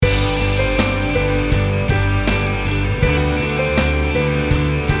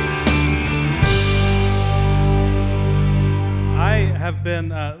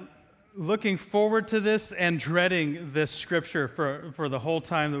looking forward to this and dreading this scripture for the whole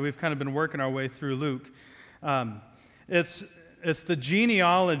time that we've kind of been working our way through Luke. It's the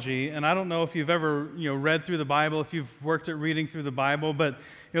genealogy, and I don't know if you've ever read through the Bible, if you've worked at reading through the Bible, but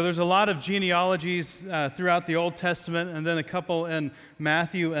there's a lot of genealogies throughout the Old Testament, and then a couple in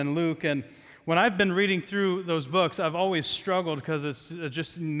Matthew and Luke. And when I've been reading through those books, I've always struggled because it's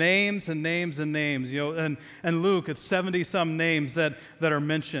just names and names and names. And Luke, it's 70-some names that are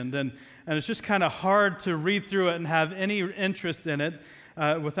mentioned, and it's just kind of hard to read through it and have any interest in it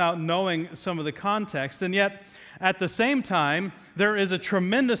without knowing some of the context. And yet, at the same time, there is a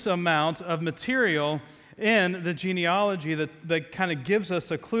tremendous amount of material in the genealogy that kind of gives us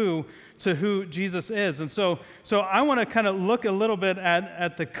a clue to who Jesus is. And so I want to kind of look a little bit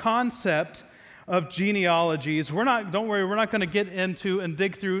at the concept of genealogies. Don't worry, we're not going to get into and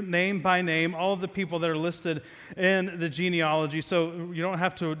dig through name by name all of the people that are listed in the genealogy, so you don't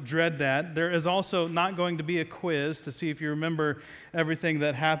have to dread that. There is also not going to be a quiz to see if you remember everything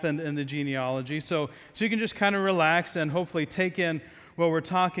that happened in the genealogy. So you can just kind of relax and hopefully take in what we're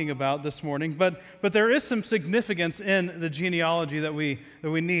talking about this morning. But there is some significance in the genealogy that we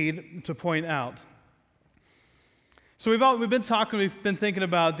need to point out. So we've been thinking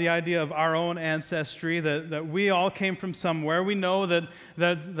about the idea of our own ancestry, that we all came from somewhere. We know that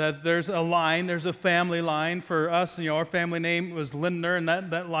there's a line, there's a family line for us. Our family name was Lindner, and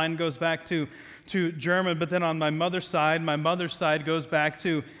that line goes back to German. But then on my mother's side goes back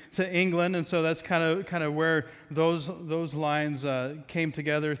to England, and so that's kind of where those lines came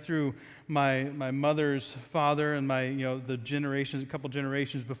together through my mother's father and a couple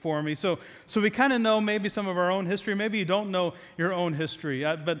generations before me. So we kind of know maybe some of our own history. Maybe you don't know your own history,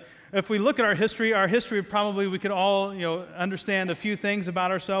 but if we look at our history probably we could all understand a few things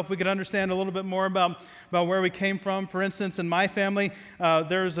about ourselves. We could understand a little bit more about where we came from. For instance, in my family,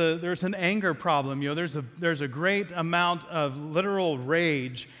 there's an anger problem. There's a great amount of literal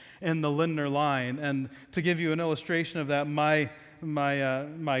rage in the Lindner line. And to give you an illustration of that, my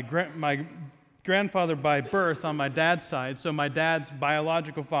grandfather by birth on my dad's side, so my dad's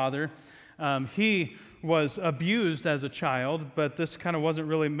biological father, he was abused as a child, but this kind of wasn't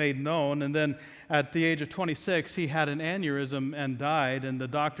really made known. And then at the age of 26, he had an aneurysm and died, and the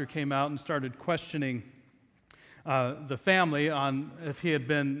doctor came out and started questioning the family on if he had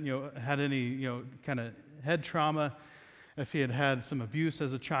been, had any, kind of head trauma, if he had had some abuse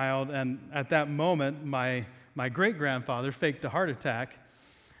as a child. And at that moment, my great-grandfather faked a heart attack,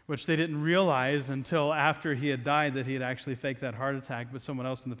 which they didn't realize until after he had died that he had actually faked that heart attack, but someone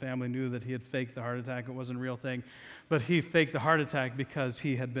else in the family knew that he had faked the heart attack. It wasn't a real thing, but he faked the heart attack because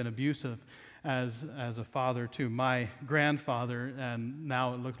he had been abusive as a father to my grandfather, and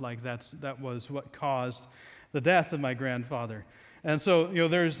now it looked like that was what caused the death of my grandfather. And so,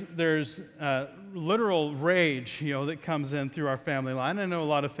 there's literal rage, that comes in through our family line. I know a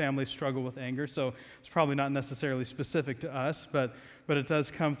lot of families struggle with anger, so it's probably not necessarily specific to us, but it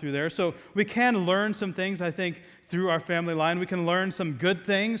does come through there. So we can learn some things, I think, through our family line. We can learn some good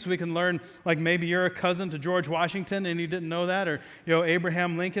things. We can learn, like maybe you're a cousin to George Washington and you didn't know that, or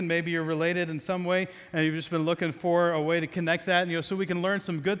Abraham Lincoln, maybe you're related in some way and you've just been looking for a way to connect that. So we can learn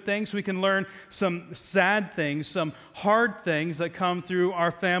some good things. We can learn some sad things, some hard things that come through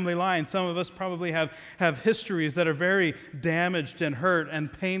our family line. Some of us probably have histories that are very damaged and hurt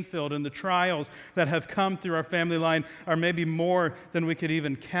and pain-filled, and the trials that have come through our family line are maybe more than we could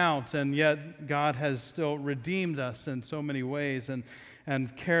even count, and yet God has still redeemed us in so many ways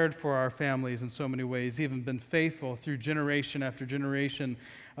and cared for our families in so many ways, even been faithful through generation after generation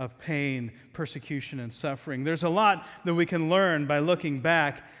of pain, persecution, and suffering. There's a lot that we can learn by looking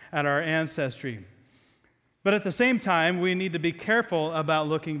back at our ancestry. But at the same time, we need to be careful about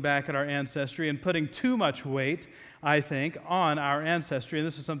looking back at our ancestry and putting too much weight, I think, on our ancestry. And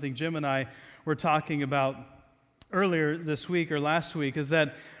this is something Jim and I were talking about earlier this week or last week, is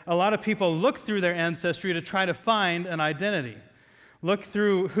that a lot of people look through their ancestry to try to find an identity. Look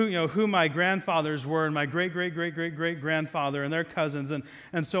through who my grandfathers were and my great-great-great-great-great-grandfather and their cousins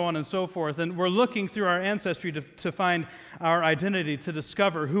and so on and so forth. And we're looking through our ancestry to find our identity, to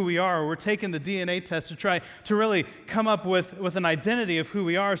discover who we are. We're taking the DNA test to try to really come up with an identity of who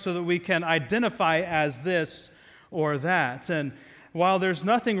we are so that we can identify as this or that. And while there's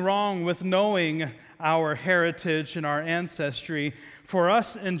nothing wrong with knowing our heritage and our ancestry, for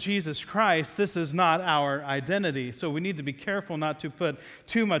us in Jesus Christ, this is not our identity. So we need to be careful not to put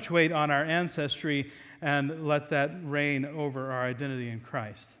too much weight on our ancestry and let that reign over our identity in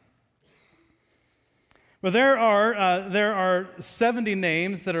Christ. But there are 70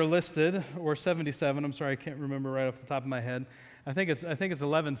 names that are listed, or 77, I'm sorry, I can't remember right off the top of my head, I think it's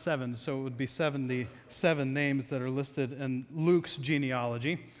 11:7, so it would be 77 names that are listed in Luke's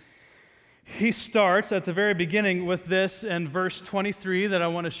genealogy. He starts at the very beginning with this in verse 23 that I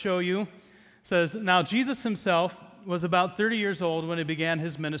want to show you. It says, "Now Jesus himself was about 30 years old when he began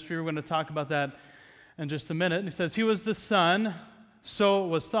his ministry." We're going to talk about that in just a minute. And he says, "He was the son, so it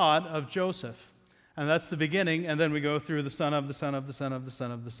was thought, of Joseph." And that's the beginning, and then we go through the son of, the son of, the son of, the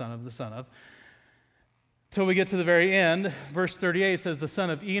son of, the son of, the son of, till we get to the very end. Verse 38 says, "The son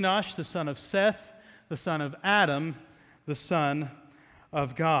of Enosh, the son of Seth, the son of Adam, the son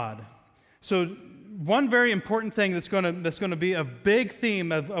of God." So one very important thing that's going to be a big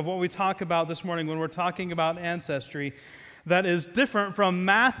theme of what we talk about this morning when we're talking about ancestry that is different from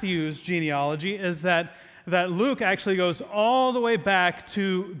Matthew's genealogy is that Luke actually goes all the way back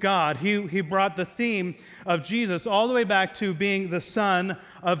to God. He brought the theme of Jesus all the way back to being the Son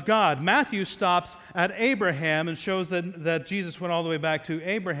of God. Matthew stops at Abraham and shows that Jesus went all the way back to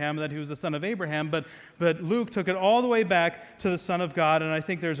Abraham, that he was the son of Abraham, but Luke took it all the way back to the Son of God, and I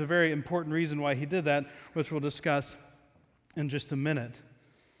think there's a very important reason why he did that, which we'll discuss in just a minute.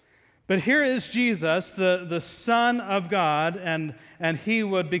 But here is Jesus, the Son of God, and he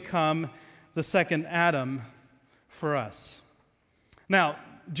would become the second Adam for us. Now,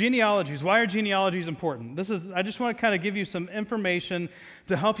 genealogies. Why are genealogies important? I just want to kind of give you some information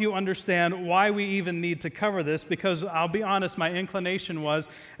to help you understand why we even need to cover this, because I'll be honest, my inclination was,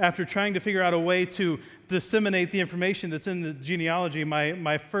 after trying to figure out a way to disseminate the information that's in the genealogy,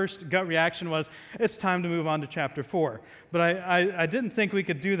 my first gut reaction was, it's time to move on to chapter 4. But I didn't think we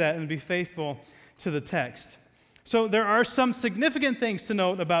could do that and be faithful to the text. So there are some significant things to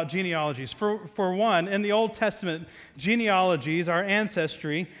note about genealogies. For one, in the Old Testament, genealogies, our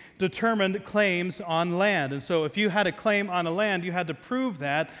ancestry, determined claims on land. And so if you had a claim on a land, you had to prove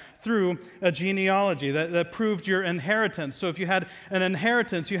that through a genealogy. That proved your inheritance. So if you had an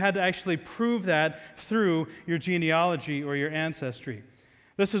inheritance, you had to actually prove that through your genealogy or your ancestry.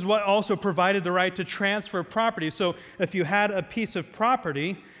 This is what also provided the right to transfer property. So if you had a piece of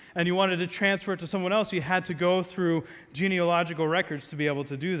property and you wanted to transfer it to someone else, you had to go through genealogical records to be able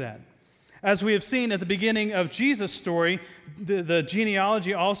to do that. As we have seen at the beginning of Jesus' story, the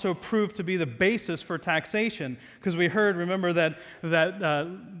genealogy also proved to be the basis for taxation, because we heard, remember,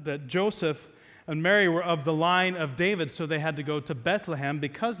 that Joseph and Mary were of the line of David, so they had to go to Bethlehem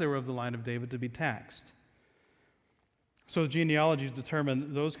because they were of the line of David to be taxed. So genealogies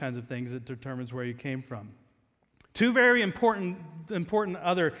determine those kinds of things. It determines where you came from. Two very important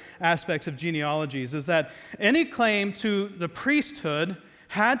other aspects of genealogies is that any claim to the priesthood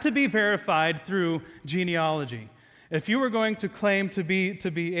had to be verified through genealogy. If you were going to claim to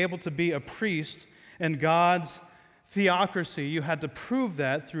be able to be a priest in God's theocracy, you had to prove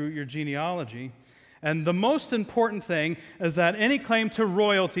that through your genealogy. And the most important thing is that any claim to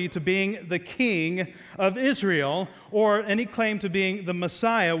royalty, to being the king of Israel, or any claim to being the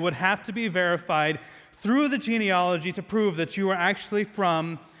Messiah would have to be verified through the genealogy to prove that you are actually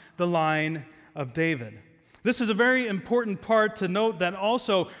from the line of David. This is a very important part to note, that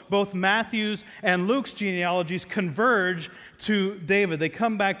also both Matthew's and Luke's genealogies converge to David. They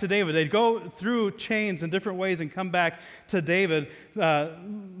come back to David. They go through chains in different ways and come back to David.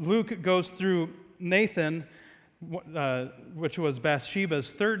 Luke goes through Nathan, which was Bathsheba's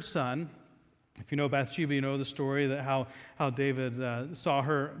third son. If you know Bathsheba, you know the story that how David saw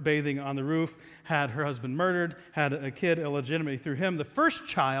her bathing on the roof, had her husband murdered, had a kid illegitimately through him. The first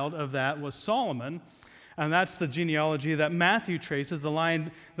child of that was Solomon, and that's the genealogy that Matthew traces. The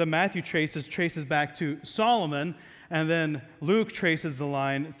line that Matthew traces back to Solomon, and then Luke traces the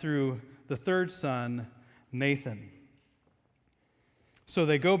line through the third son, Nathan. So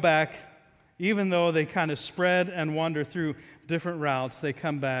they go back, even though they kind of spread and wander through different routes, they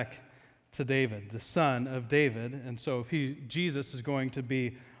come back to David, the son of David. And so if Jesus is going to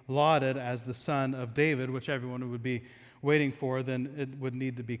be lauded as the son of David, which everyone would be waiting for, then it would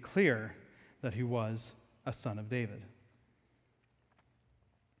need to be clear that he was a son of David.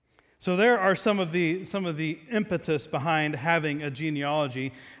 So there are some of the impetus behind having a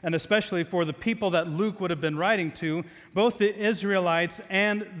genealogy, and especially for the people that Luke would have been writing to. Both the Israelites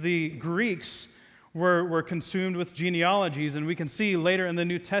and the Greeks were consumed with genealogies, and we can see later in the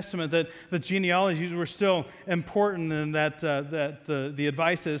New Testament that the genealogies were still important, and that the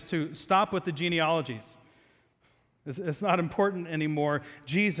advice is to stop with the genealogies. It's not important anymore.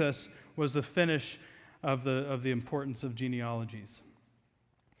 Jesus was the finish of the importance of genealogies.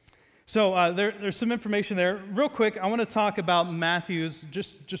 So there's some information there. Real quick, I want to talk about Matthew's,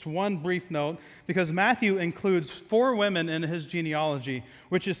 just one brief note, because Matthew includes 4 women in his genealogy,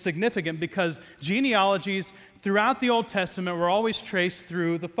 which is significant because genealogies throughout the Old Testament were always traced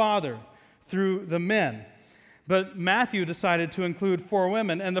through the father, through the men. But Matthew decided to include 4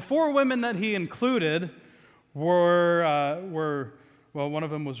 women, and the 4 women that he included were one of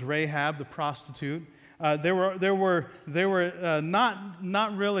them was Rahab, the prostitute. They were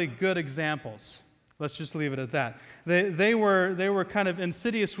not really good examples. Let's just leave it at that. They were kind of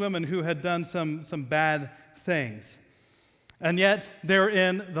insidious women who had done some bad things. And yet they're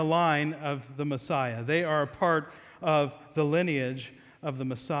in the line of the Messiah. They are a part of the lineage of the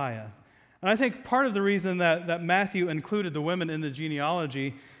Messiah. And I think part of the reason that Matthew included the women in the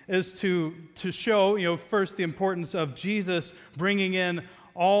genealogy is to show, first the importance of Jesus bringing in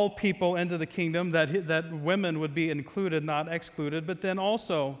all people into the kingdom, that women would be included, not excluded, but then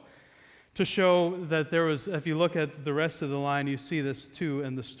also to show that there was, if you look at the rest of the line, you see this too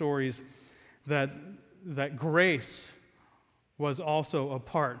in the stories, that grace was also a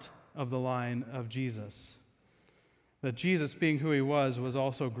part of the line of Jesus. That Jesus, being who he was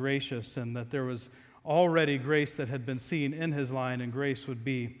also gracious, and that there was already grace that had been seen in his line, and grace would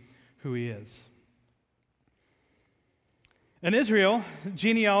be who he is. In Israel,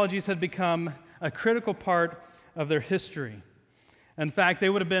 genealogies had become a critical part of their history. In fact, they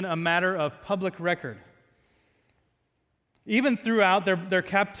would have been a matter of public record. Even throughout their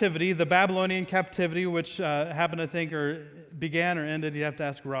captivity, the Babylonian captivity, which happened, I think, or began or ended, you have to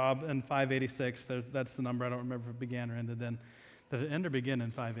ask Rob, in 586. That's the number. I don't remember if it began or ended then. Did it end or begin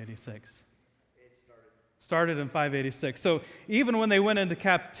in 586? Started in 586. So even when they went into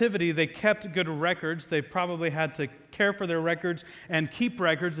captivity, they kept good records. They probably had to care for their records and keep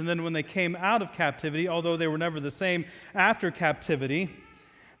records. And then when they came out of captivity, although they were never the same after captivity,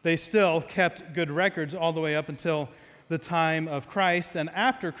 they still kept good records all the way up until the time of Christ. And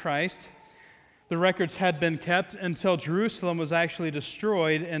after Christ, the records had been kept until Jerusalem was actually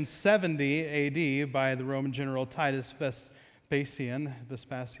destroyed in 70 AD by the Roman general Titus Vespasian.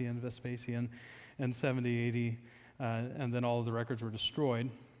 In 70 AD, and then all of the records were destroyed.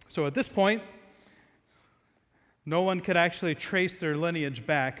 So at this point, no one could actually trace their lineage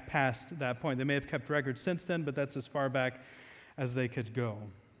back past that point. They may have kept records since then, but that's as far back as they could go.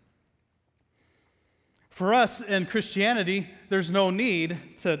 For us in Christianity, there's no need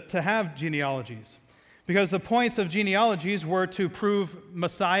to have genealogies, because the points of genealogies were to prove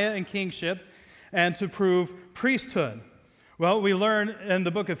Messiah and kingship and to prove priesthood. Well, we learn in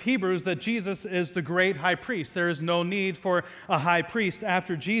the book of Hebrews that Jesus is the great high priest. There is no need for a high priest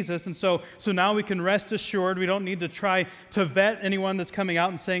after Jesus. And so now we can rest assured. We don't need to try to vet anyone that's coming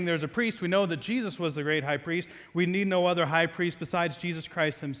out and saying there's a priest. We know that Jesus was the great high priest. We need no other high priest besides Jesus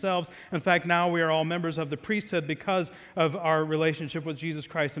Christ himself. In fact, now we are all members of the priesthood because of our relationship with Jesus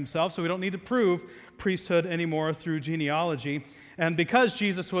Christ himself. So we don't need to prove priesthood anymore through genealogy. And because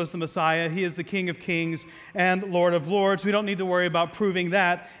Jesus was the Messiah, he is the King of Kings and Lord of Lords. We don't need to worry about proving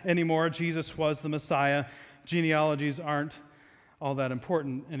that anymore. Jesus was the Messiah. Genealogies aren't all that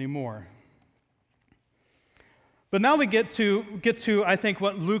important anymore. But now we get to I think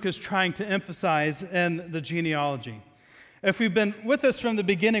what Luke is trying to emphasize in the genealogy. If we've been with us from the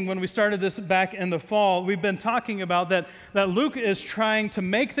beginning, when we started this back in the fall, we've been talking about that Luke is trying to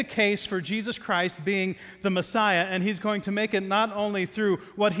make the case for Jesus Christ being the Messiah, and he's going to make it not only through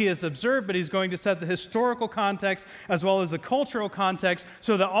what he has observed, but he's going to set the historical context as well as the cultural context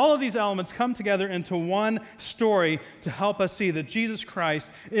so that all of these elements come together into one story to help us see that Jesus Christ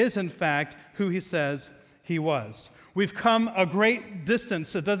is, in fact, who he says he was. We've come a great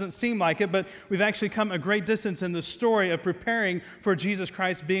distance. It doesn't seem like it, but we've actually come a great distance in the story of preparing for Jesus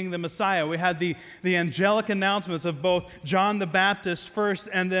Christ being the Messiah. We had the angelic announcements of both John the Baptist first,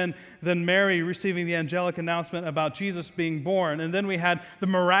 and then Mary receiving the angelic announcement about Jesus being born. And then we had the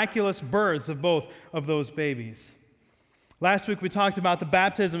miraculous births of both of those babies. Last week we talked about the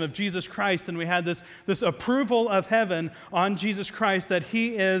baptism of Jesus Christ, and we had this approval of heaven on Jesus Christ that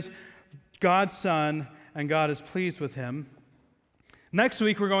he is God's Son, and God is pleased with him. Next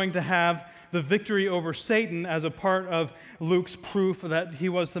week, we're going to have the victory over Satan as a part of Luke's proof that he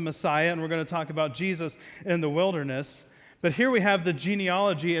was the Messiah, and we're going to talk about Jesus in the wilderness. But here we have the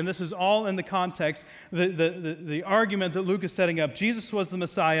genealogy, and this is all in the context, the argument that Luke is setting up. Jesus was the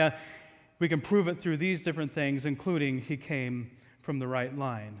Messiah. We can prove it through these different things, including he came from the right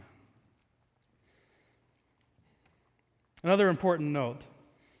line. Another important note.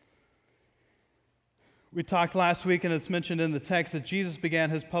 We talked last week, and it's mentioned in the text, that Jesus began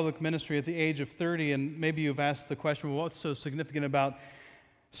his public ministry at the age of 30, and maybe you've asked the question, well, what's so significant about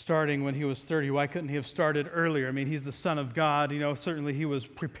starting when he was 30. Why couldn't he have started earlier? I mean, he's the Son of God. Certainly he was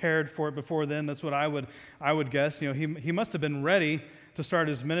prepared for it before then. That's what I would guess. He must have been ready to start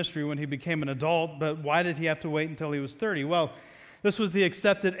his ministry when he became an adult, but why did he have to wait until he was 30? Well, this was the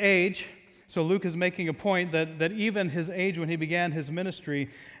accepted age. So Luke is making a point that even his age when he began his ministry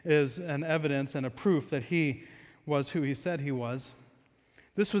is an evidence and a proof that he was who he said he was.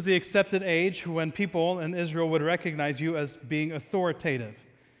 This was the accepted age when people in Israel would recognize you as being authoritative.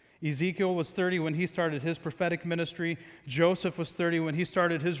 Ezekiel was 30 when he started his prophetic ministry. Joseph was 30 when he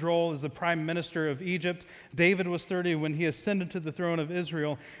started his role as the prime minister of Egypt. David was 30 when he ascended to the throne of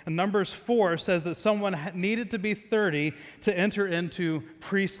Israel. And Numbers 4 says that someone needed to be 30 to enter into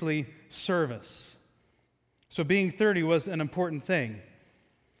priestly service. So being 30 was an important thing.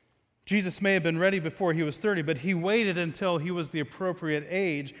 Jesus may have been ready before he was 30, but he waited until he was the appropriate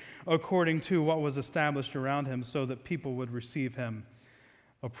age according to what was established around him so that people would receive him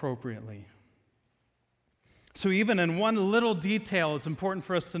appropriately. So even in one little detail, it's important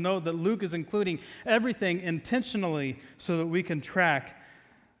for us to note that Luke is including everything intentionally so that we can track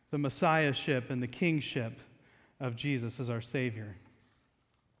the messiahship and the kingship of Jesus as our Savior.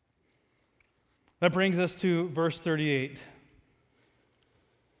 That brings us to verse 38.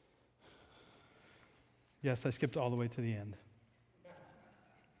 Yes, I skipped all the way to the end.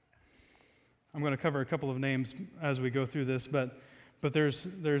 I'm going to cover a couple of names as we go through this, but there's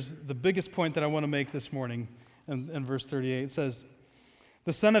the biggest point that I want to make this morning in verse 38. It says,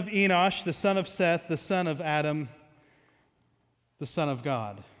 the son of Enosh, the son of Seth, the son of Adam, the son of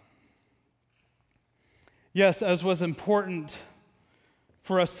God. Yes, as was important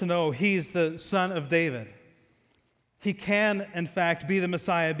for us to know, he's the son of David. He can, in fact, be the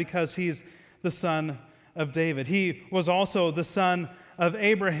Messiah because he's the son of David. He was also the son of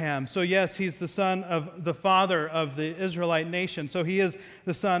Abraham. So yes, he's the son of the father of the Israelite nation. So he is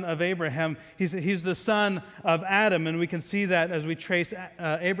the son of Abraham. He's the son of Adam, and we can see that as we trace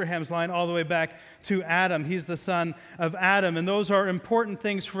Abraham's line all the way back to Adam. He's the son of Adam, and those are important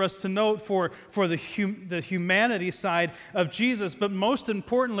things for us to note for the humanity side of Jesus. But most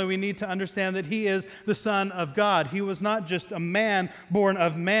importantly, we need to understand that he is the Son of God. He was not just a man born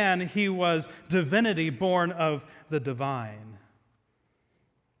of man. He was divinity born of the divine.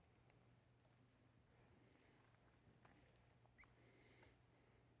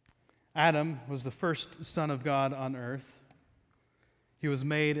 Adam was the first son of God on earth. He was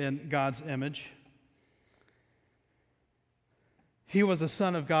made in God's image. He was a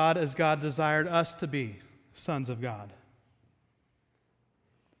son of God as God desired us to be sons of God.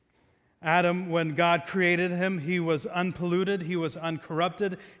 Adam, when God created him, he was unpolluted, he was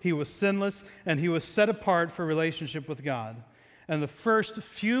uncorrupted, he was sinless, and he was set apart for relationship with God. And the first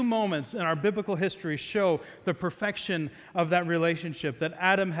few moments in our biblical history show the perfection of that relationship, that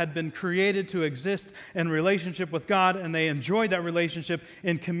Adam had been created to exist in relationship with God, and they enjoyed that relationship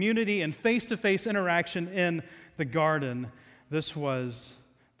in community and face-to-face interaction in the garden. This was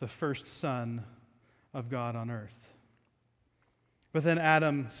the first son of God on earth. But then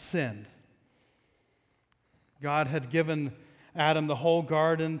Adam sinned. God had given Adam the whole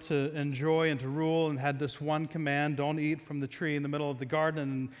garden to enjoy and to rule, and had this one command: don't eat from the tree in the middle of the garden.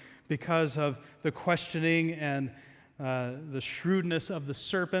 And because of the questioning and the shrewdness of the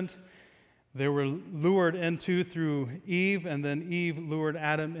serpent, they were lured into through Eve, and then Eve lured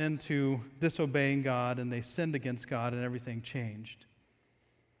Adam into disobeying God, and they sinned against God, and everything changed.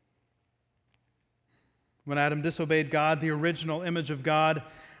 When Adam disobeyed God, the original image of God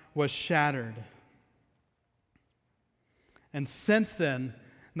was shattered. And since then,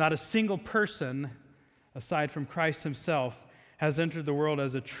 not a single person, aside from Christ himself, has entered the world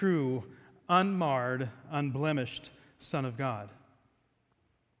as a true, unmarred, unblemished Son of God.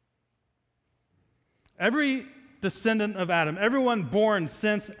 Every descendant of Adam, everyone born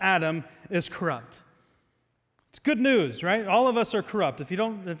since Adam, is corrupt. It's good news, right? All of us are corrupt. If you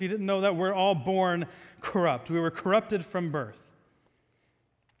didn't know that, we're all born corrupt. We were corrupted from birth.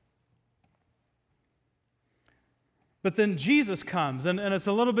 But then Jesus comes, and it's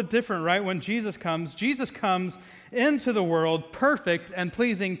a little bit different, right? When Jesus comes into the world perfect and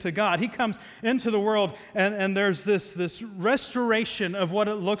pleasing to God. He comes into the world, and there's this restoration of what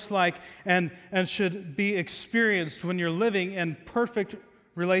it looks like and should be experienced when you're living in perfect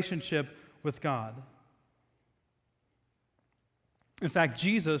relationship with God. In fact,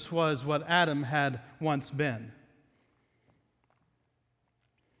 Jesus was what Adam had once been.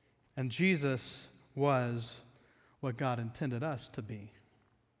 And Jesus was what God intended us to be.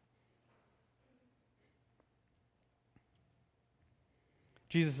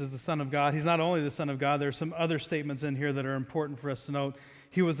 Jesus is the Son of God. He's not only the Son of God, there are some other statements in here that are important for us to note.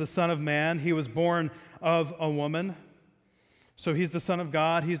 He was the Son of Man. He was born of a woman. So he's the Son of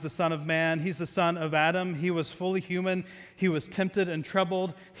God. He's the Son of Man. He's the son of Adam. He was fully human. He was tempted and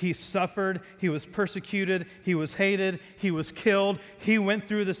troubled. He suffered. He was persecuted. He was hated. He was killed. He went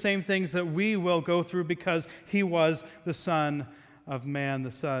through the same things that we will go through because he was the Son of Man,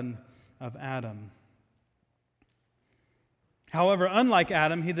 the son of Adam. However, unlike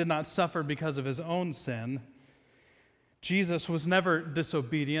Adam, he did not suffer because of his own sin. Jesus was never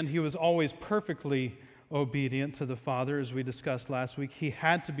disobedient. He was always perfectly obedient to the Father, as we discussed last week. He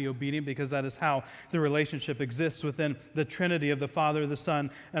had to be obedient because that is how the relationship exists within the Trinity of the Father, the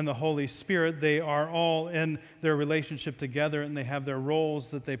Son, and the Holy Spirit. They are all in their relationship together, and they have their roles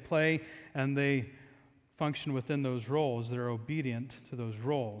that they play, and they function within those roles. They're obedient to those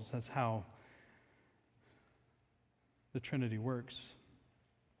roles. That's how the Trinity works.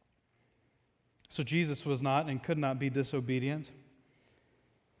 So Jesus was not and could not be disobedient.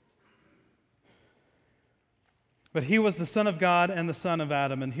 But he was the Son of God and the Son of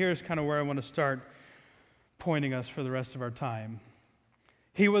Adam. And here's kind of where I want to start pointing us for the rest of our time.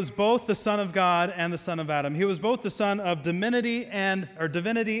 He was both the Son of God and the Son of Adam. He was both the Son of divinity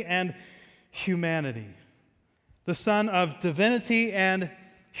and humanity. The Son of divinity and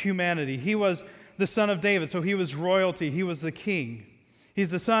humanity. He was the son of David, so he was royalty. He was the king. He's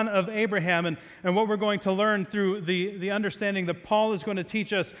the son of Abraham, and what we're going to learn through the understanding that Paul is going to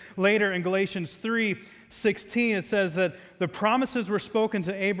teach us later in Galatians 3:16, it says that the promises were spoken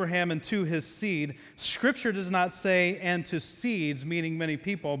to Abraham and to his seed. Scripture does not say, and to seeds, meaning many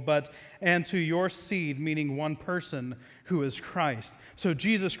people, but and to your seed, meaning one person, who is Christ. So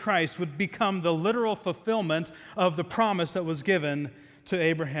Jesus Christ would become the literal fulfillment of the promise that was given to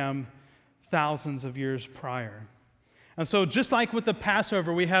Abraham thousands of years prior. And so just like with the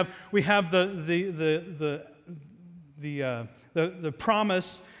Passover, we have the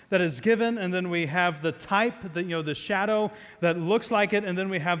promise that is given, and then we have the type, the shadow that looks like it, and then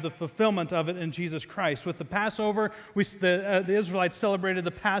we have the fulfillment of it in Jesus Christ. With the Passover, the Israelites celebrated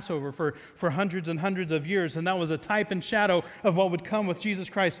the Passover for hundreds and hundreds of years, and that was a type and shadow of what would come with Jesus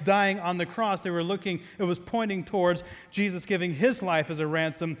Christ dying on the cross. It was pointing towards Jesus giving his life as a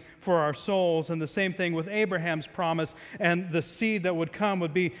ransom for our souls, and the same thing with Abraham's promise, and the seed that would come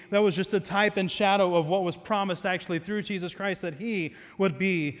that was just a type and shadow of what was promised actually through Jesus Christ, that he would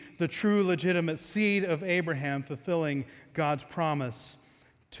be the true legitimate seed of Abraham, fulfilling God's promise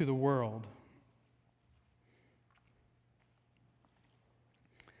to the world.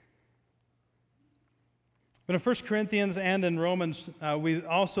 But in 1 Corinthians and in Romans, we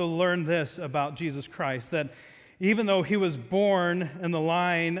also learn this about Jesus Christ, that even though he was born in the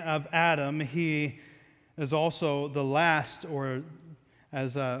line of Adam, he is also the last, or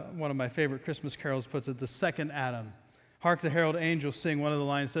as one of my favorite Christmas carols puts it, the second Adam. Hark the herald angels sing, one of the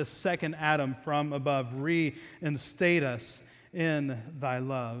lines says, second Adam from above, reinstate us in thy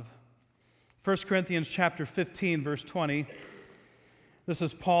love. 1 Corinthians chapter 15, verse 20. This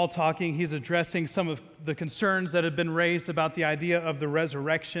is Paul talking. He's addressing some of the concerns that had been raised about the idea of the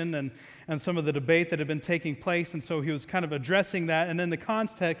resurrection and some of the debate that had been taking place. And so he was kind of addressing that. And in the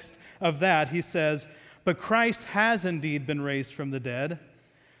context of that, he says, but Christ has indeed been raised from the dead,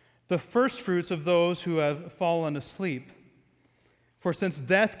 the firstfruits of those who have fallen asleep. For since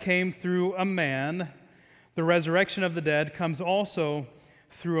death came through a man, the resurrection of the dead comes also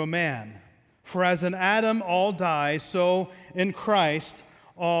through a man. For as in Adam all die, so in Christ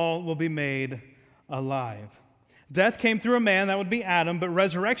all will be made alive. Death came through a man, that would be Adam, but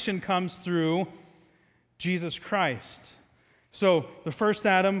resurrection comes through Jesus Christ. So the first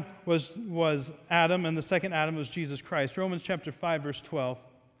Adam was Adam, and the second Adam was Jesus Christ. Romans chapter 5, verse 12.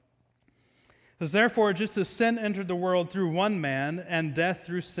 It says, therefore, just as sin entered the world through one man, and death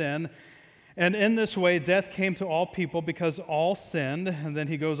through sin, and in this way death came to all people because all sinned. And then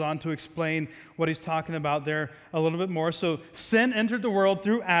he goes on to explain what he's talking about there a little bit more. So sin entered the world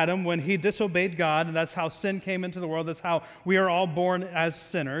through Adam when he disobeyed God, and that's how sin came into the world. That's how we are all born as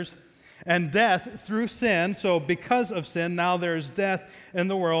sinners. And death through sin, so because of sin, now there's death in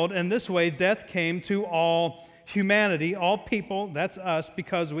the world. And this way death came to all humanity, all people, that's us,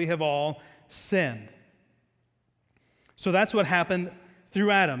 because we have all sinned. So that's what happened through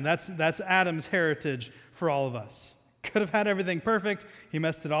Adam. That's Adam's heritage for all of us. Could have had everything perfect. He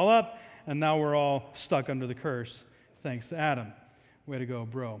messed it all up, and now we're all stuck under the curse thanks to Adam. Way to go,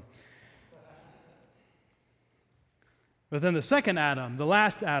 bro. But then the second Adam, the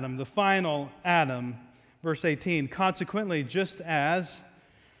last Adam, the final Adam, verse 18, consequently, just as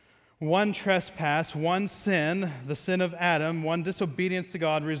one trespass, one sin, the sin of Adam, one disobedience to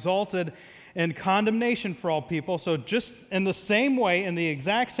God, resulted in condemnation for all people. So just in the same way, in the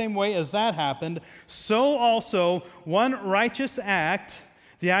exact same way as that happened, so also one righteous act,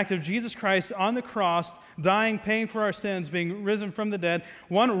 the act of Jesus Christ on the cross, dying, paying for our sins, being risen from the dead,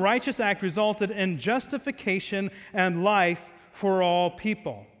 one righteous act resulted in justification and life for all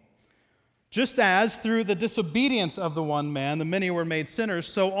people. Just as through the disobedience of the one man, the many were made sinners,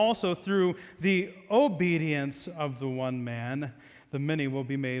 so also through the obedience of the one man, the many will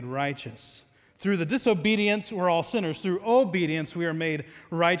be made righteous. Through the disobedience, we're all sinners. Through obedience, we are made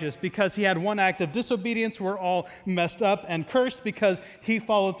righteous. Because he had one act of disobedience, we're all messed up and cursed. Because he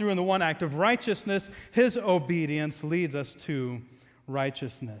followed through in the one act of righteousness, his obedience leads us to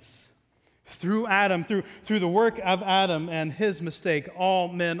righteousness. Through Adam, through the work of Adam and his mistake, all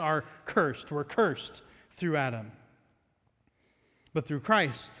men are cursed. We're cursed through Adam. But through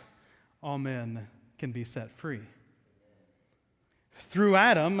Christ, all men can be set free. Through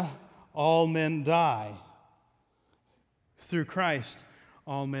Adam, all men die. Through Christ,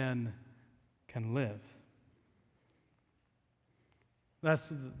 all men can live.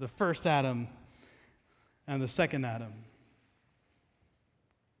 That's the first Adam and the second Adam.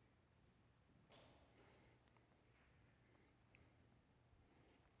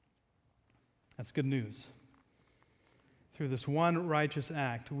 That's good news. Through this one righteous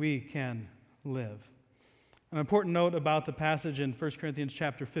act, we can live. An important note about the passage in 1 Corinthians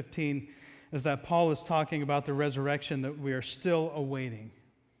chapter 15 is that Paul is talking about the resurrection that we are still awaiting.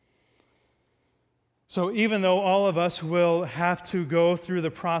 So even though all of us will have to go through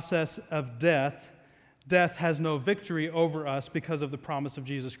the process of death, death has no victory over us because of the promise of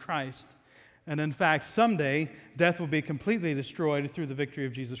Jesus Christ. And in fact, someday, death will be completely destroyed through the victory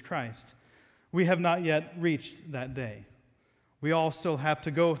of Jesus Christ. We have not yet reached that day. We all still have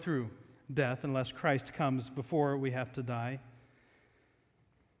to go through death unless Christ comes before we have to die.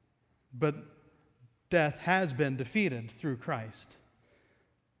 But death has been defeated through Christ.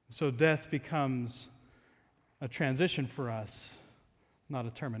 So death becomes a transition for us, not a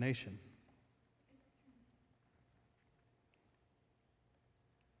termination.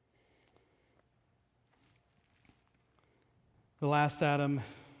 The last Adam,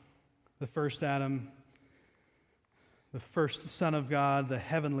 the first Son of God, the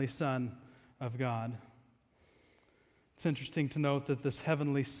heavenly Son of God. It's interesting to note that this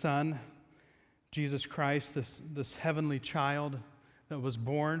heavenly Son, Jesus Christ, this heavenly child that was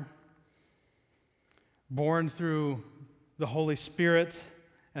born through the Holy Spirit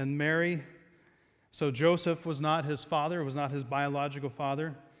and Mary. So Joseph was not his father, was not his biological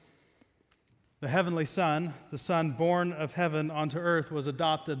father. The heavenly Son, the Son born of heaven onto earth, was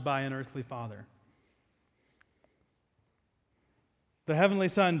adopted by an earthly father. The heavenly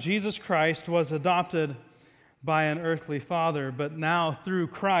Son, Jesus Christ, was adopted by an earthly father, but now through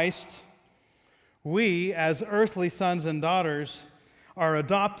Christ, we, as earthly sons and daughters, are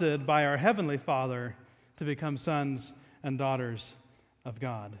adopted by our heavenly Father to become sons and daughters of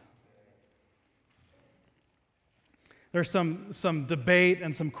God. There's some debate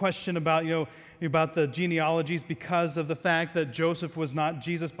and some question about the genealogies because of the fact that Joseph was not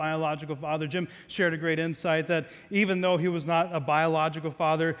Jesus' biological father. Jim shared a great insight that even though he was not a biological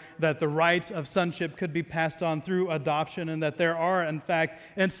father, that the rights of sonship could be passed on through adoption, and that there are, in fact,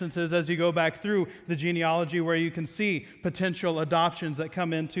 instances as you go back through the genealogy where you can see potential adoptions that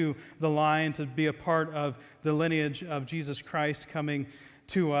come into the line to be a part of the lineage of Jesus Christ coming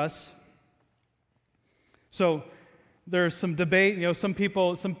to us. So there's some debate. Some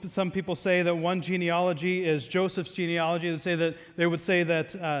people say that one genealogy is Joseph's genealogy. They would say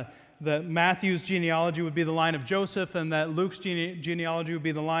that Matthew's genealogy would be the line of Joseph, and that Luke's genealogy would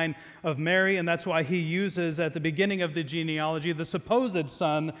be the line of Mary, and that's why he uses at the beginning of the genealogy the supposed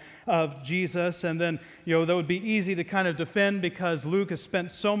son of Jesus. And then that would be easy to kind of defend because Luke has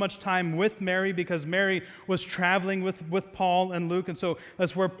spent so much time with Mary because Mary was traveling with Paul and Luke, and so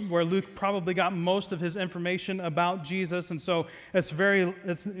that's where Luke probably got most of his information about Jesus. And so it's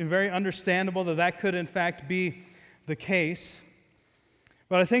very understandable that could in fact be the case.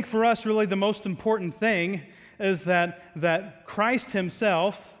 But I think for us, really, the most important thing is that Christ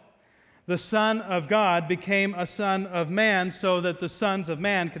himself, the Son of God, became a son of man so that the sons of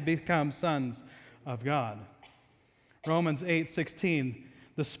man could become sons of God. Romans 8:16,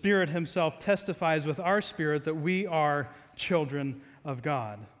 the Spirit himself testifies with our spirit that we are children of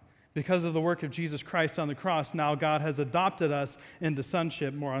God. Because of the work of Jesus Christ on the cross, now God has adopted us into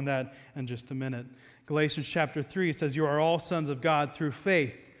sonship. More on that in just a minute. Galatians chapter 3 says, "You are all sons of God through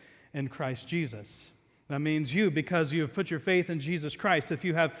faith in Christ Jesus." That means you, because you have put your faith in Jesus Christ. If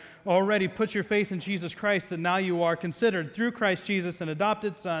you have already put your faith in Jesus Christ, then now you are considered through Christ Jesus an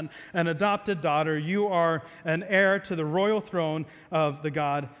adopted son, an adopted daughter. You are an heir to the royal throne of the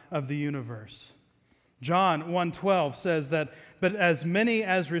God of the universe. John 1:12 says that, "But as many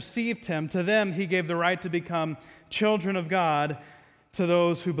as received him, to them he gave the right to become children of God, to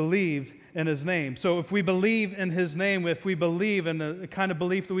those who believed in his name." So if we believe in his name, if we believe in the kind of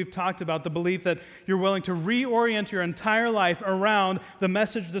belief that we've talked about, the belief that you're willing to reorient your entire life around the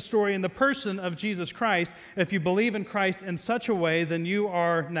message, the story, and the person of Jesus Christ, if you believe in Christ in such a way, then you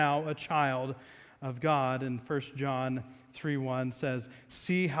are now a child of God. And 1 John 3:1 says,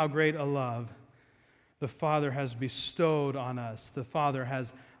 "See how great a love the Father has bestowed on us, the Father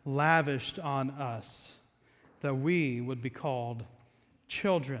has lavished on us, that we would be called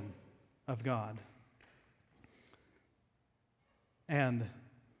children of God." And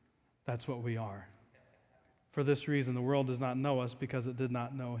that's what we are. For this reason, the world does not know us, because it did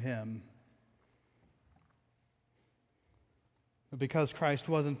not know him. But because Christ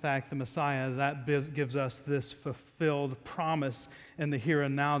was in fact the Messiah, that gives us this fulfilled promise in the here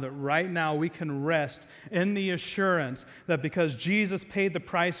and now, that right now we can rest in the assurance that because Jesus paid the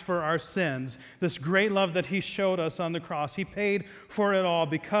price for our sins, this great love that he showed us on the cross, he paid for it all.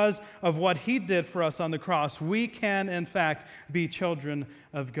 Because of what he did for us on the cross, we can in fact be children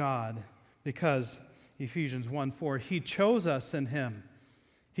of God. Because Ephesians 1:4, he chose us in him.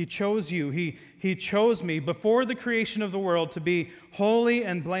 He chose you. He chose me before the creation of the world to be holy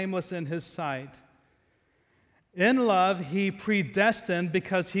and blameless in his sight. In love, he predestined,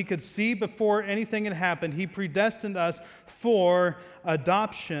 because he could see before anything had happened, he predestined us for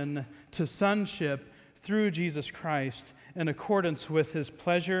adoption to sonship through Jesus Christ in accordance with his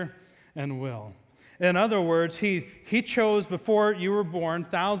pleasure and will. In other words, he chose before you were born,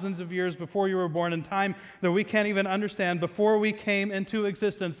 thousands of years before you were born, in time that we can't even understand, before we came into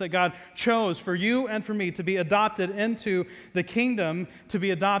existence, that God chose for you and for me to be adopted into the kingdom, to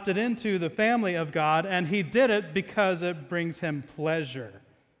be adopted into the family of God, and he did it because it brings him pleasure,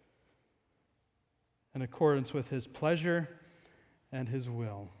 in accordance with his pleasure and his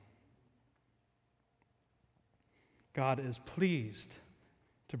will. God is pleased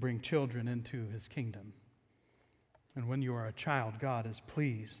to bring children into his kingdom. And when you are a child, God is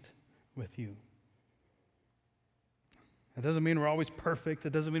pleased with you. It doesn't mean we're always perfect.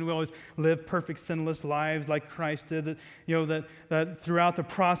 It doesn't mean we always live perfect, sinless lives like Christ did. That throughout the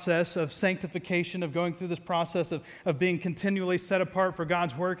process of sanctification, of going through this process of being continually set apart for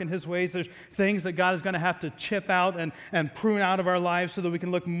God's work and his ways, there's things that God is going to have to chip out and prune out of our lives so that we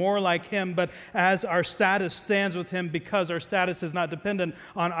can look more like him. But as our status stands with him, because our status is not dependent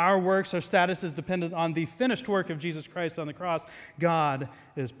on our works, our status is dependent on the finished work of Jesus Christ on the cross, God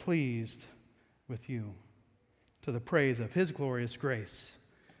is pleased with you, to the praise of his glorious grace,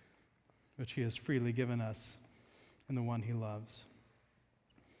 which he has freely given us in the one he loves.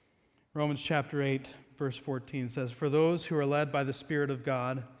 Romans chapter 8, verse 14 says, "For those who are led by the Spirit of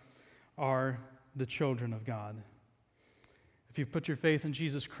God are the children of God." If you've put your faith in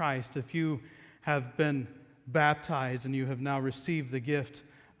Jesus Christ, if you have been baptized and you have now received the gift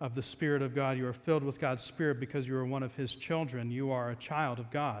of the Spirit of God, you are filled with God's Spirit because you are one of his children. You are a child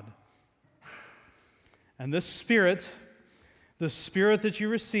of God. And this Spirit, the Spirit that you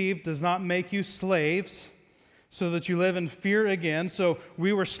received, does not make you slaves so that you live in fear again. So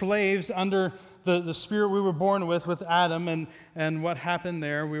we were slaves under the spirit we were born with Adam, and what happened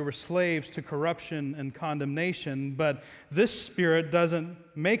there, we were slaves to corruption and condemnation. But this Spirit doesn't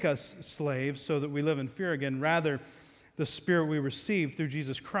make us slaves so that we live in fear again. Rather, the Spirit we received through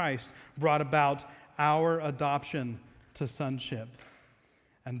Jesus Christ brought about our adoption to sonship.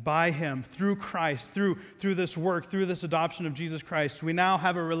 And by him, through Christ, through this work, through this adoption of Jesus Christ, we now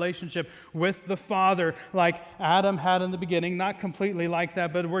have a relationship with the Father like Adam had in the beginning. Not completely like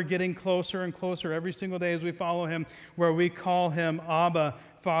that, but we're getting closer and closer every single day as we follow him, where we call him Abba,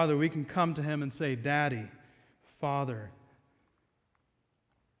 Father. We can come to him and say, Daddy, Father.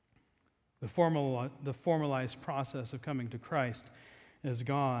 The formalized process of coming to Christ is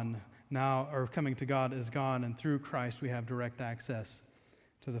gone now, or coming to God is gone, and through Christ we have direct access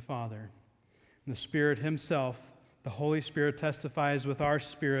to the Father. And the Spirit himself, the Holy Spirit, testifies with our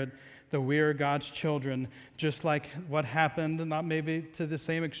spirit that we are God's children, just like what happened, not maybe to the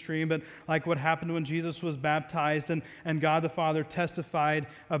same extreme, but like what happened when Jesus was baptized and God the Father testified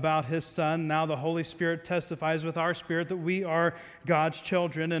about his Son. Now the Holy Spirit testifies with our spirit that we are God's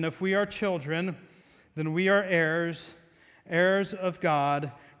children. And if we are children, then we are heirs, heirs of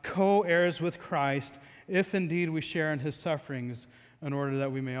God, co-heirs with Christ, if indeed we share in his sufferings, in order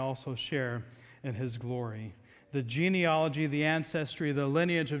that we may also share in his glory. The genealogy, the ancestry, the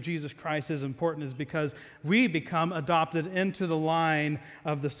lineage of Jesus Christ is important is because we become adopted into the line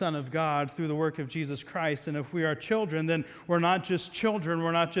of the Son of God through the work of Jesus Christ. And if we are children, then we're not just children.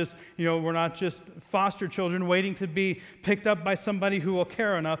 We're not just foster children waiting to be picked up by somebody who will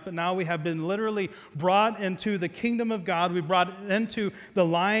care enough. But now we have been literally brought into the kingdom of God. We brought into the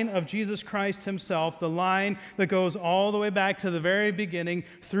line of Jesus Christ himself, the line that goes all the way back to the very beginning,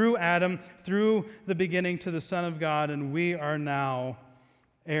 through Adam, through the beginning to the Son of God, and we are now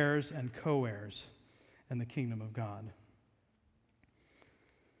heirs and co-heirs in the kingdom of God.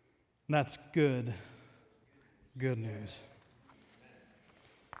 And that's good news.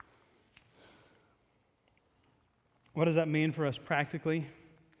 What does that mean for us practically?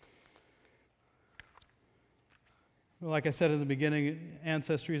 Well, like I said in the beginning,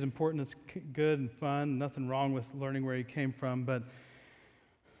 ancestry is important. It's good and fun. Nothing wrong with learning where you came from, but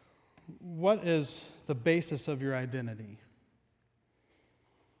what is the basis of your identity?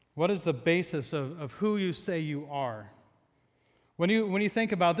 What is the basis of who you say you are? When you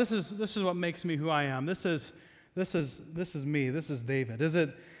think about this is what makes me who I am. This is me. This is David. Is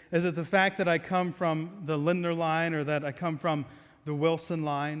it the fact that I come from the Lindner line or that I come from the Wilson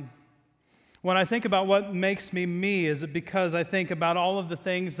line? When I think about what makes me me, is it because I think about all of the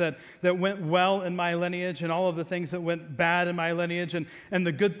things that went well in my lineage and all of the things that went bad in my lineage and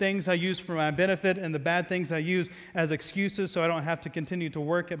the good things I use for my benefit and the bad things I use as excuses so I don't have to continue to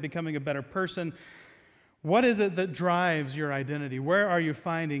work at becoming a better person? What is it that drives your identity? Where are you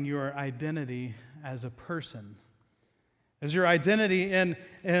finding your identity as a person? Is your identity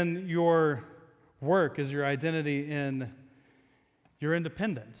in your work? Is your identity in your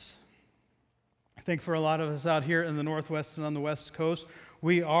independence? I think for a lot of us out here in the Northwest and on the West Coast,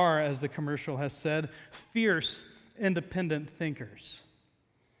 we are, as the commercial has said, fierce, independent thinkers.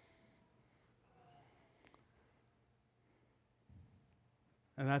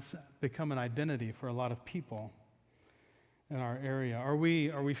 And that's become an identity for a lot of people in our area. Are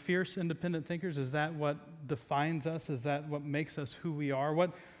we fierce, independent thinkers? Is that what defines us? Is that what makes us who we are?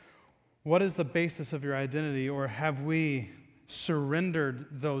 What is the basis of your identity? Or have we surrendered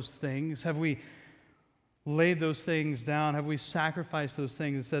those things? Have we laid those things down? Have we sacrificed those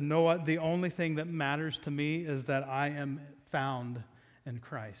things and said, no, what? The only thing that matters to me is that I am found in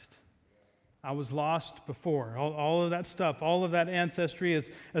Christ. I was lost before. All of that stuff, all of that ancestry,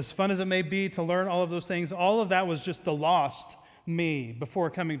 as fun as it may be to learn all of those things, all of that was just the lost me before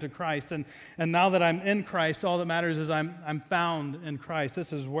coming to Christ. And now that I'm in Christ, all that matters is I'm found in Christ.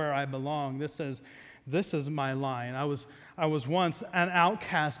 This is where I belong. This is my line. I was once an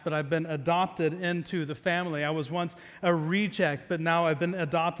outcast, but I've been adopted into the family. I was once a reject, but now I've been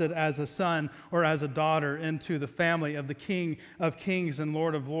adopted as a son or as a daughter into the family of the King of Kings and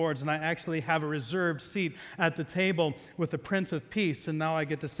Lord of Lords. And I actually have a reserved seat at the table with the Prince of Peace, and now I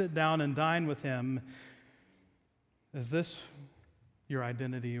get to sit down and dine with him. Is this your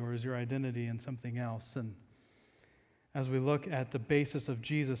identity, or is your identity in something else? And as we look at the basis of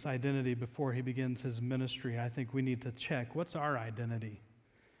Jesus' identity before he begins his ministry, I think we need to check, what's our identity?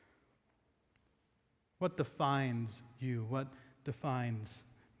 What defines you? What defines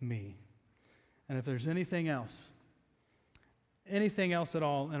me? And if there's anything else at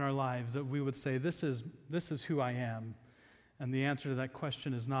all in our lives that we would say, this is who I am, and the answer to that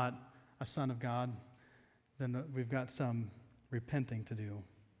question is not a son of God, then we've got some repenting to do.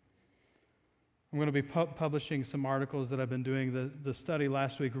 I'm going to be publishing some articles that I've been doing. The study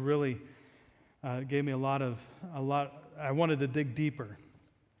last week really gave me a lot. I wanted to dig deeper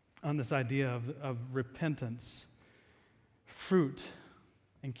on this idea of repentance, fruit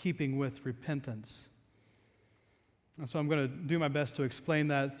in keeping with repentance. And so I'm going to do my best to explain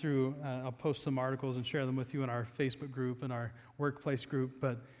that through, I'll post some articles and share them with you in our Facebook group and our workplace group.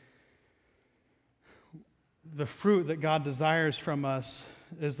 But the fruit that God desires from us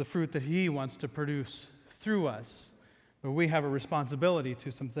is the fruit that he wants to produce through us. But we have a responsibility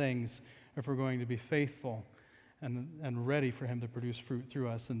to some things if we're going to be faithful and ready for him to produce fruit through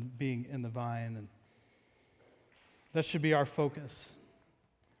us and being in the vine. And that should be our focus.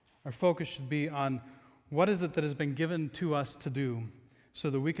 Our focus should be on what is it that has been given to us to do so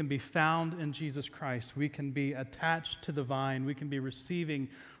that we can be found in Jesus Christ. We can be attached to the vine. We can be receiving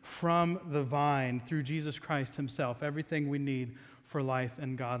from the vine through Jesus Christ himself everything we need for life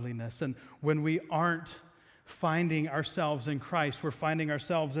and godliness. And when we aren't finding ourselves in Christ. We're finding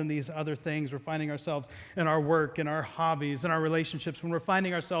ourselves in these other things. We're finding ourselves in our work, in our hobbies, in our relationships. When we're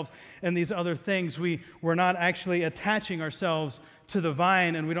finding ourselves in these other things, we're not actually attaching ourselves to the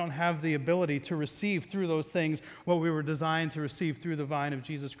vine, and we don't have the ability to receive through those things what we were designed to receive through the vine of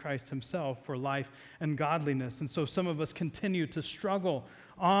Jesus Christ himself for life and godliness. And so some of us continue to struggle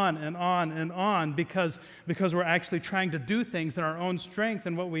on and on and on because we're actually trying to do things in our own strength,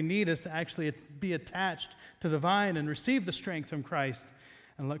 and what we need is to actually be attached to the vine and receive the strength from Christ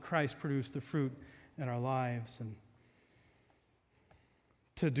and let Christ produce the fruit in our lives. And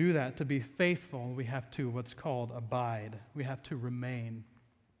to do that, to be faithful, we have to what's called abide. We have to remain.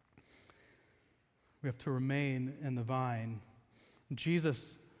 We have to remain in the vine.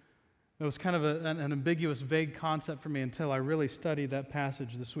 Jesus, it was kind of an ambiguous, vague concept for me until I really studied that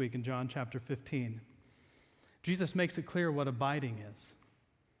passage this week in John chapter 15. Jesus makes it clear what abiding is.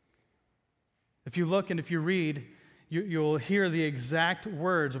 If you look and if you read, you'll hear the exact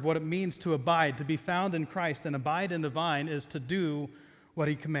words of what it means to abide, to be found in Christ, and abide in the vine is to do what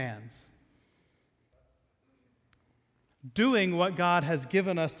he commands. Doing what God has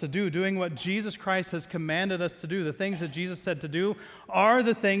given us to do, doing what Jesus Christ has commanded us to do, the things that Jesus said to do, are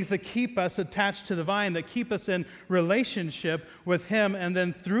the things that keep us attached to the vine, that keep us in relationship with him. And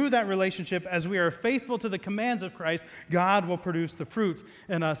then through that relationship, as we are faithful to the commands of Christ, God will produce the fruit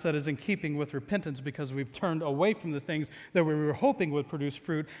in us that is in keeping with repentance, because we've turned away from the things that we were hoping would produce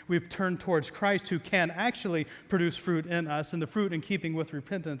fruit. We've turned towards Christ, who can actually produce fruit in us. And the fruit in keeping with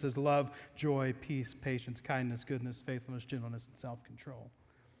repentance is love, joy, peace, patience, kindness, goodness, faithfulness, gentleness, and self-control.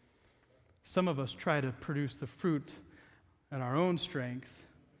 Some of us try to produce the fruit in our own strength,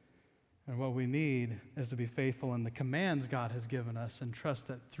 and what we need is to be faithful in the commands God has given us and trust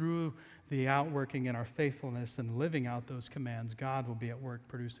that through the outworking in our faithfulness and living out those commands, God will be at work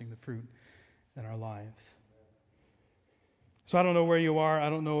producing the fruit in our lives. So I don't know where you are. I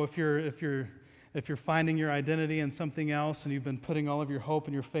don't know if you're finding your identity in something else and you've been putting all of your hope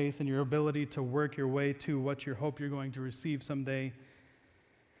and your faith and your ability to work your way to what you hope you're going to receive someday.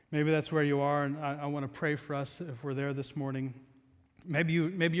 Maybe that's where you are, and I want to pray for us if we're there this morning. Maybe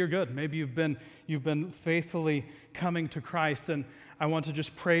you're good. Maybe you've been faithfully coming to Christ, and I want to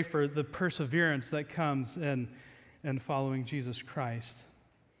just pray for the perseverance that comes in following Jesus Christ.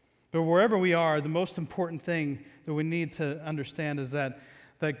 But wherever we are, the most important thing that we need to understand is that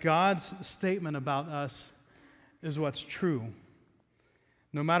God's statement about us is what's true.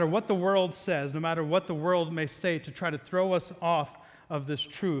 No matter what the world says, no matter what the world may say to try to throw us off of this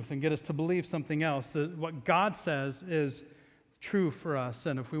truth and get us to believe something else, what God says is true for us.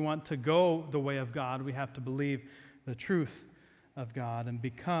 And if we want to go the way of God, we have to believe the truth of God and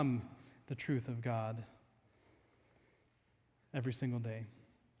become the truth of God every single day.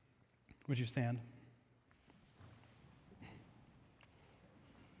 Would you stand?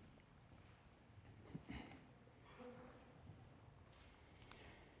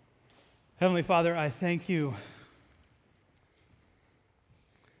 Heavenly Father, I thank you.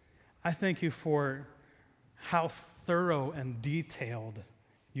 I thank you for how thorough and detailed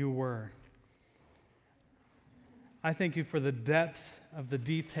you were. I thank you for the depth of the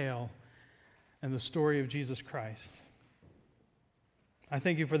detail in the story of Jesus Christ. I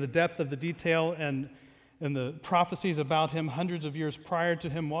thank you for the depth of the detail and the prophecies about him hundreds of years prior to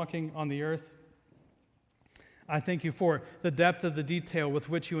him walking on the earth. I thank you for the depth of the detail with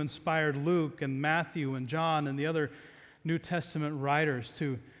which you inspired Luke and Matthew and John and the other New Testament writers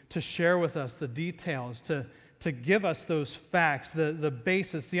to share with us the details, to give us those facts, the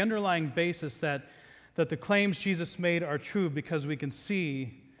basis, the underlying basis that the claims Jesus made are true, because we can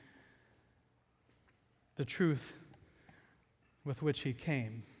see the truth with which he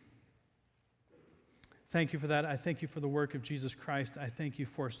came. Thank you for that. I thank you for the work of Jesus Christ. I thank you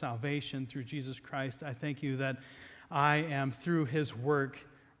for salvation through Jesus Christ. I thank you that I am, through his work,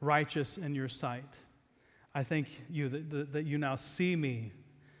 righteous in your sight. I thank you that you now see me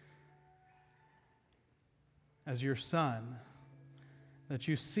as your son, that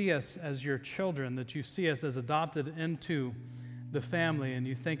you see us as your children, that you see us as adopted into the family, and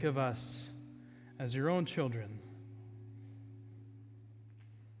you think of us as your own children.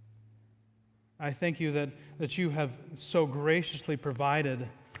 I thank you that you have so graciously provided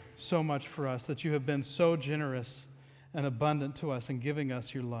so much for us, that you have been so generous and abundant to us in giving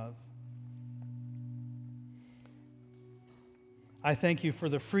us your love. I thank you for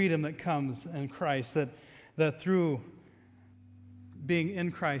the freedom that comes in Christ, that through being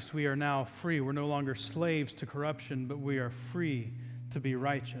in Christ we are now free. We're no longer slaves to corruption, but we are free to be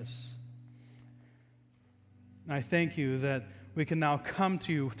righteous. And I thank you that we can now come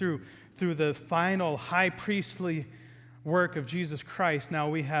to you through the final high priestly work of Jesus Christ, now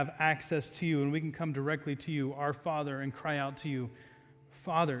we have access to you, and we can come directly to you, our Father, and cry out to you,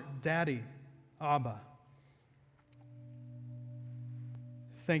 Father, Daddy, Abba.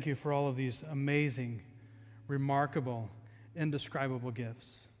 Thank you for all of these amazing, remarkable, indescribable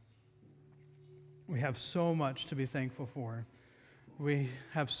gifts. We have so much to be thankful for. We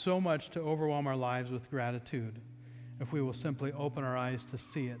have so much to overwhelm our lives with gratitude if we will simply open our eyes to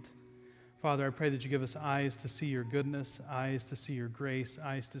see it. Father, I pray that you give us eyes to see your goodness, eyes to see your grace,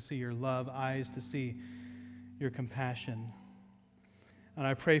 eyes to see your love, eyes to see your compassion. And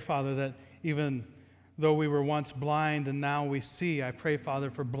I pray, Father, that even though we were once blind and now we see, I pray,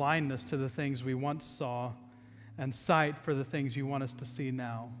 Father, for blindness to the things we once saw and sight for the things you want us to see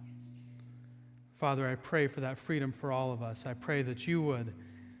now. Father, I pray for that freedom for all of us. I pray that you would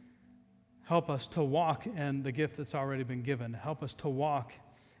help us to walk in the gift that's already been given. Help us to walk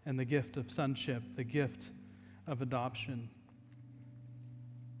in the gift of sonship, the gift of adoption.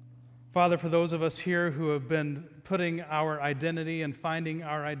 Father, for those of us here who have been putting our identity and finding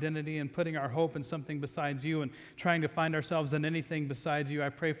our identity and putting our hope in something besides you and trying to find ourselves in anything besides you, I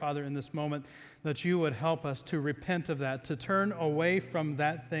pray, Father, in this moment that you would help us to repent of that, to turn away from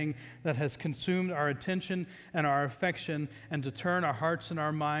that thing that has consumed our attention and our affection, and to turn our hearts and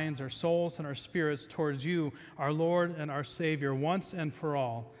our minds, our souls and our spirits towards you, our Lord and our Savior, once and for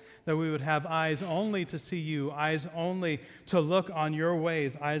all. That we would have eyes only to see you, eyes only to look on your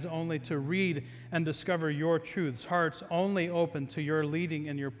ways, eyes only to read and discover your truths, hearts only open to your leading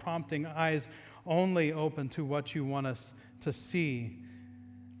and your prompting, eyes only open to what you want us to see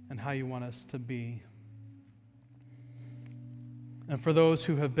and how you want us to be. And for those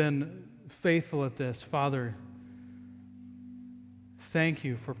who have been faithful at this, Father, thank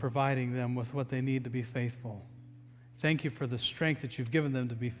you for providing them with what they need to be faithful. Thank you for the strength that you've given them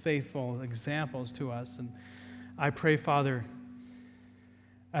to be faithful examples to us. And I pray, Father,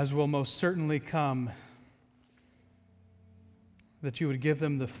 as will most certainly come, that you would give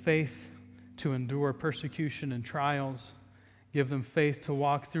them the faith to endure persecution and trials. Give them faith to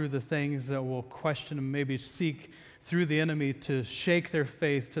walk through the things that will question and maybe seek through the enemy to shake their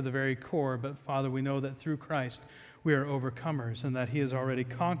faith to the very core. But Father, we know that through Christ we are overcomers and that he has already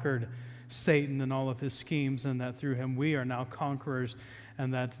conquered Satan and all of his schemes, and that through him we are now conquerors,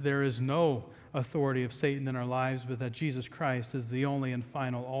 and that there is no authority of Satan in our lives, but that Jesus Christ is the only and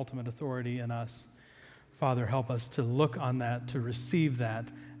final ultimate authority in us. Father, help us to look on that, to receive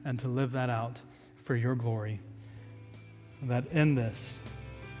that, and to live that out for your glory. That in this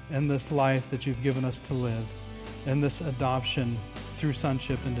life that you've given us to live, in this adoption through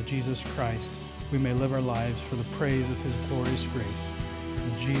sonship into Jesus Christ, we may live our lives for the praise of his glorious grace.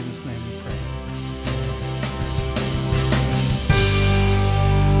 In Jesus' name we pray.